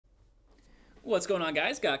What's going on,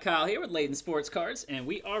 guys? Got Kyle here with LaytonSportsCards, and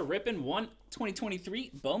we are ripping one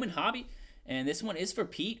 2023 Bowman Hobby, and this one is for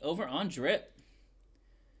Pete over on Drip.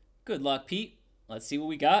 Good luck, Pete. Let's see what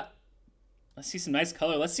we got. Let's see some nice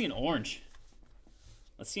color. Let's see an orange.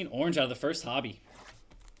 Let's see an orange out of the first hobby.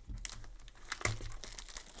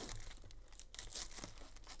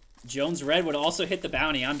 Jones Red would also hit the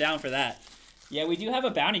bounty. I'm down for that. Yeah, we do have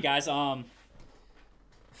a bounty, guys.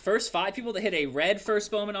 First 5 people to hit a red first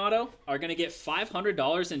Bowman auto are going to get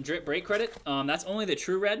 $500 in drip break credit. That's only the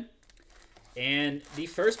true red. And the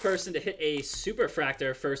first person to hit a super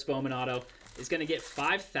fractor first Bowman auto is going to get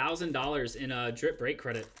 $5,000 in drip break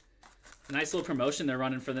credit. A nice little promotion they're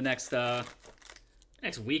running for the next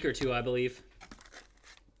week or two, I believe.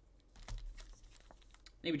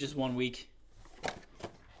 Maybe just 1 week.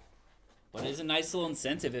 But it is a nice little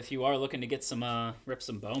incentive if you are looking to get some rip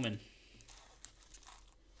some Bowman.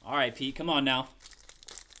 All right, Pete, come on now.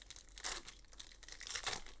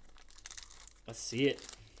 Let's see it.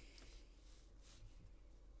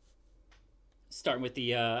 Starting with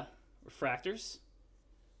the refractors.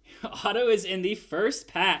 Auto is in the first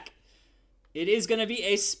pack. It is going to be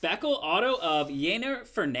a speckle auto of Yener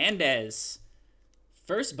Fernandez.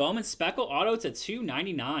 First Bowman speckle auto to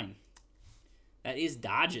 $2.99. That is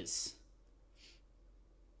Dodges.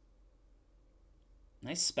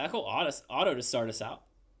 Nice speckle auto to start us out.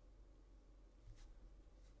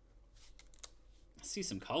 Let's see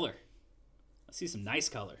some color. Let's see some nice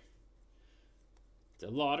color.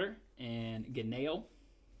 DeLauder and Ganao.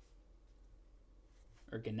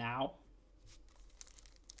 Or Ganao.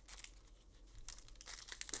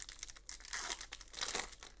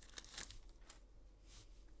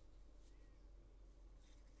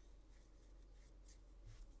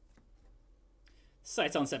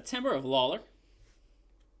 Sights on September of Lawler.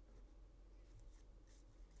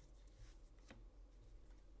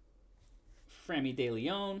 Frammy De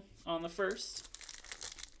Leon on the first.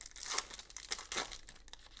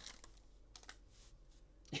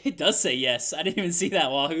 It does say yes. I didn't even see that,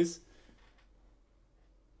 Wahoos.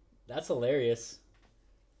 That's hilarious.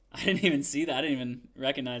 I didn't even see that. I didn't even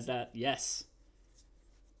recognize that. Yes.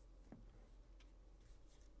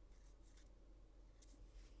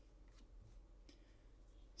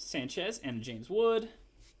 Sanchez and James Wood.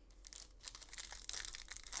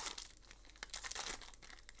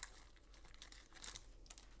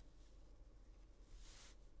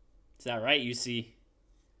 Is that right, UC?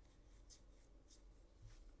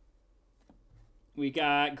 We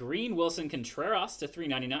got green Wilson Contreras to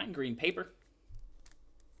 $3.99, green paper.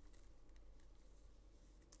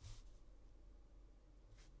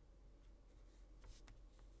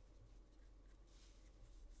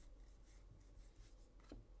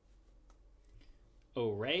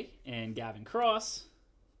 O'Ray and Gavin Cross.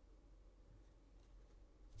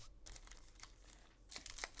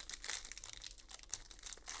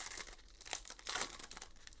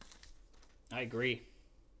 I agree.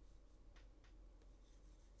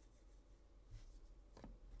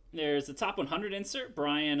 There's the top 100 insert,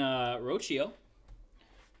 Brian Rocchio.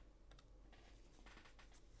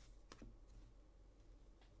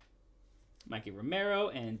 Mikey Romero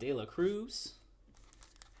and De La Cruz.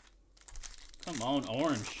 Come on,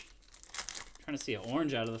 orange. Trying to see an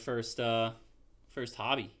orange out of the first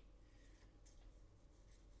hobby.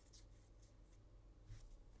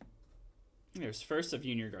 There's first of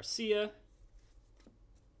Junior Garcia.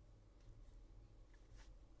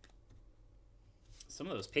 Some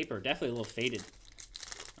of those paper are definitely a little faded.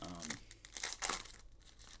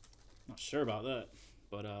 Not sure about that,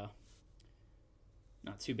 but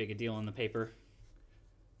not too big a deal on the paper.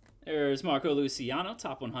 There's Marco Luciano,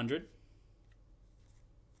 top 100.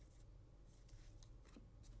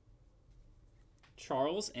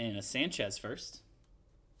 Charles and a Sanchez first.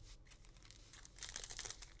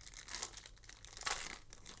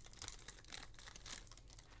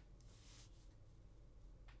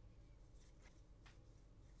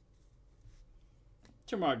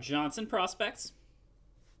 Tamar Johnson prospects.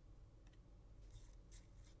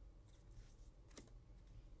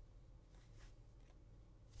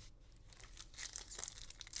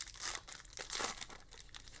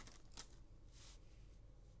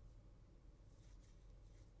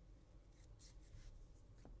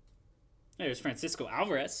 There's Francisco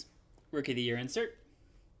Alvarez, Rookie of the Year insert.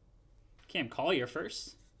 Cam Collier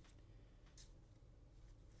first.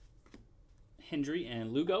 Hendry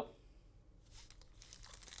and Lugo.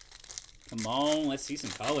 Come on, let's see some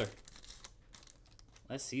color.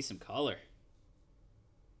 Let's see some color.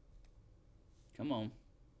 Come on.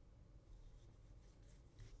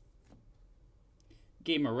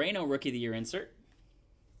 Gabe Moreno, Rookie of the Year insert.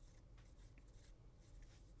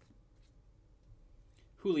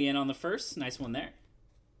 Julian on the first. Nice one there.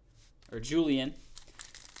 Or Julian.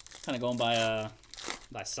 Kind of going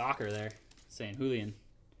by soccer there. Saying Julian.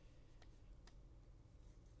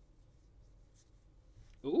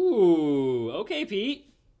 Ooh. Okay,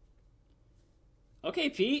 Pete. Okay,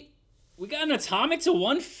 Pete. We got an atomic to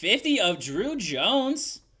 150 of Drew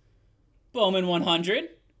Jones. Bowman 100.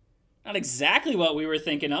 Not exactly what we were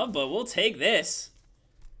thinking of, but we'll take this.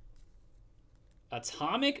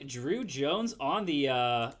 Atomic Drew Jones on the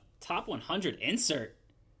top 100 insert.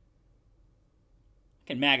 I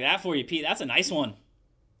can mag that for you, Pete. That's a nice one.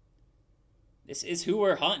 This is who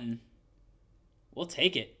we're hunting. We'll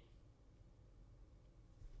take it.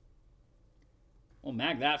 We'll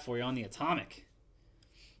mag that for you on the atomic.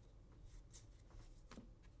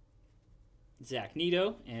 Zach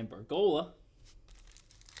Neto and Bergola.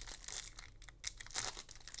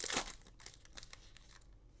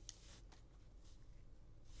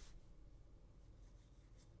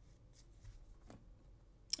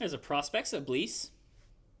 There's a Prospects of Blease.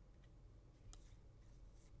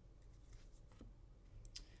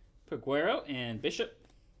 Peguero and Bishop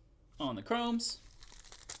on the Chromes.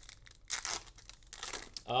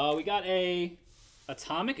 We got a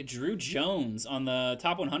Atomic Drew Jones on the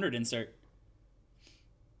top 100 insert.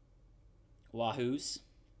 Wahoos.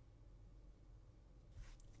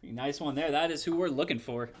 Pretty nice one there. That is who we're looking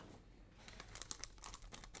for.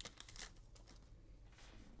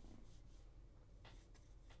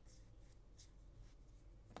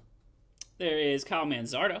 There is Kyle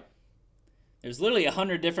Manzardo. There's literally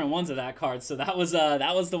 100 different ones of that card, so that was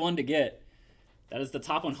the one to get. That is the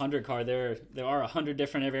top 100 card. There are 100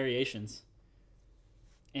 different variations.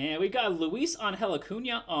 And we've got Luis Angel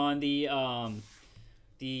Acuna on the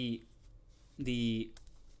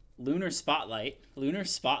Lunar Spotlight. Lunar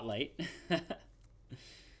Spotlight.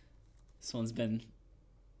 This one's been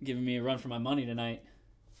giving me a run for my money tonight.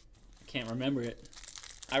 I can't remember it.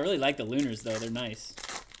 I really like the Lunars, though. They're nice.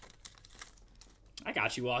 I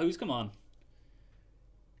got you, Wahoos. Come on.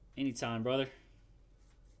 Anytime, brother.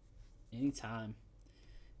 Anytime.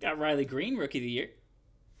 Got Riley Green, Rookie of the Year.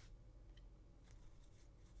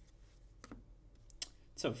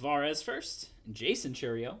 Tavares first. Jason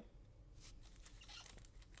Churio.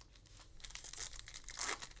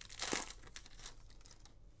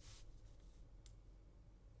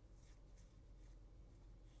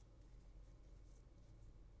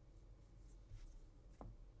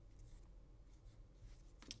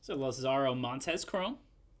 So Lazaro Montes Chrome.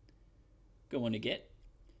 Good one to get.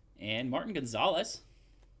 And Martin Gonzalez.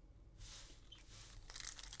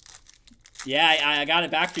 Yeah, I got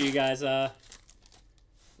it back for you guys.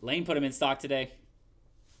 Lane put them in stock today.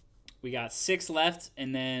 We got 6 left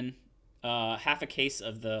and then half a case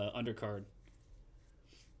of the undercard.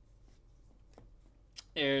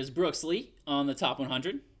 There's Brooks Lee on the top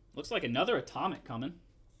 100. Looks like another Atomic coming.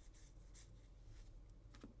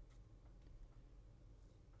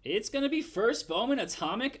 It's going to be first Bowman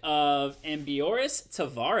Atomic of Ambioris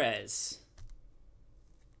Tavares.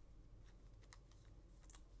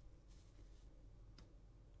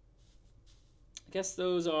 I guess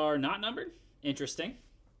those are not numbered. Interesting.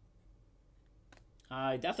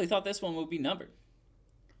 I definitely thought this one would be numbered.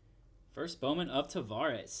 First Bowman of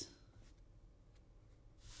Tavares.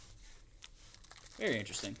 Very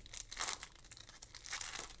interesting.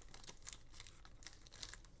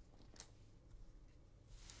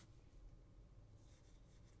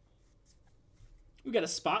 We got a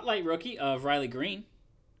Spotlight rookie of Riley Green.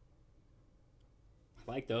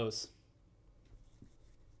 I like those.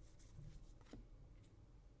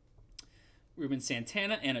 Ruben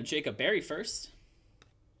Santana and a Jacob Berry first.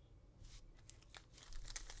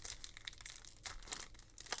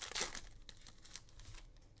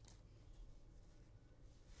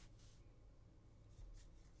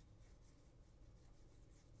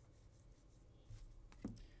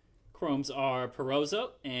 Chromes are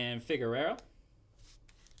Perozzo and Figueroa.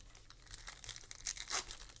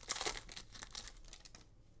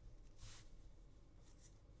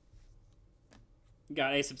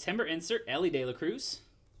 Got a September insert, Ellie De La Cruz.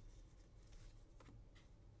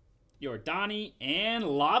 Yordani and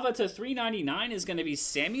Lava to 399 is going to be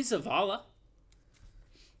Sammy Zavala.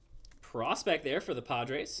 Prospect there for the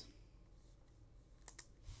Padres.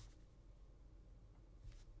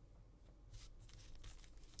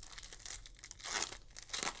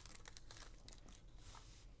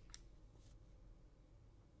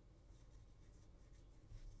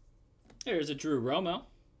 There's a Drew Romo,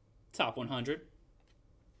 top 100.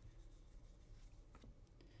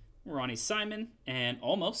 Ronnie Simon and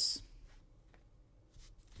Olmos.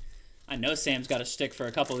 I know Sam's got a shtick for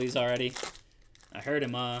a couple of these already. I heard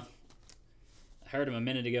Heard him a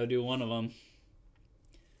minute ago do one of them.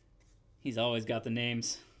 He's always got the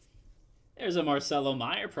names. There's a Marcelo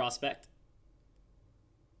Meyer prospect.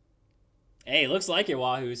 Hey, looks like your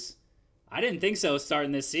Wahoos. I didn't think so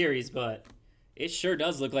starting this series, but it sure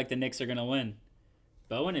does look like the Knicks are going to win.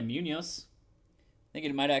 Bowen and Munoz.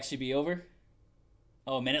 Thinking it might actually be over.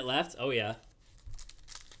 Oh, a minute left? Oh, yeah.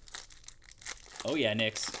 Oh, yeah,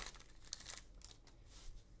 Knicks.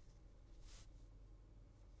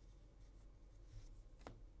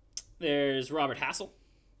 There's Robert Hassel.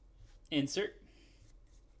 Insert.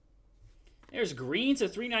 There's green to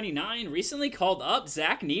 399. Recently called up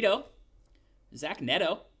Zach Neto. Zach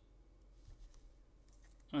Neto.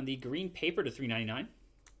 On the green paper to 399.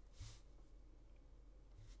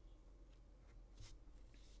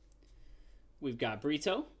 We've got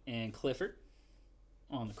Brito and Clifford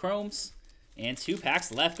on the chromes. And 2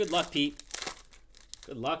 packs left. Good luck, Pete.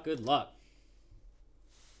 Good luck, good luck.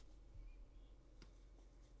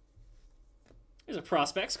 There's a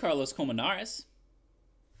prospects, Carlos Colmenares.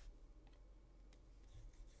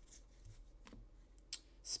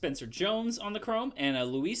 Spencer Jones on the chrome, and a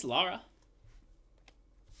Luis Lara.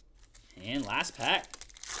 And last pack.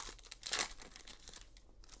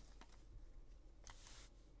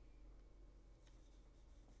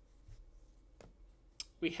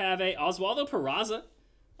 We have a Oswaldo Peraza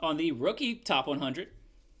on the rookie top 100.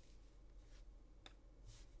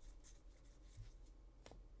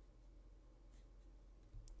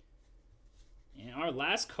 And our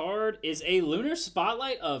last card is a Lunar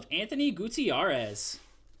Spotlight of Anthony Gutierrez.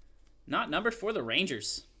 Not numbered for the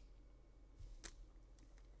Rangers.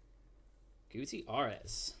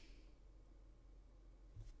 Gutierrez.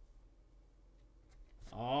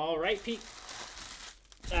 All right, Pete.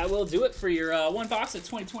 That will do it for your one box of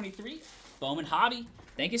 2023 Bowman Hobby.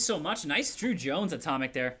 Thank you so much. Nice Drew Jones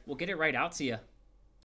atomic there. We'll get it right out to you.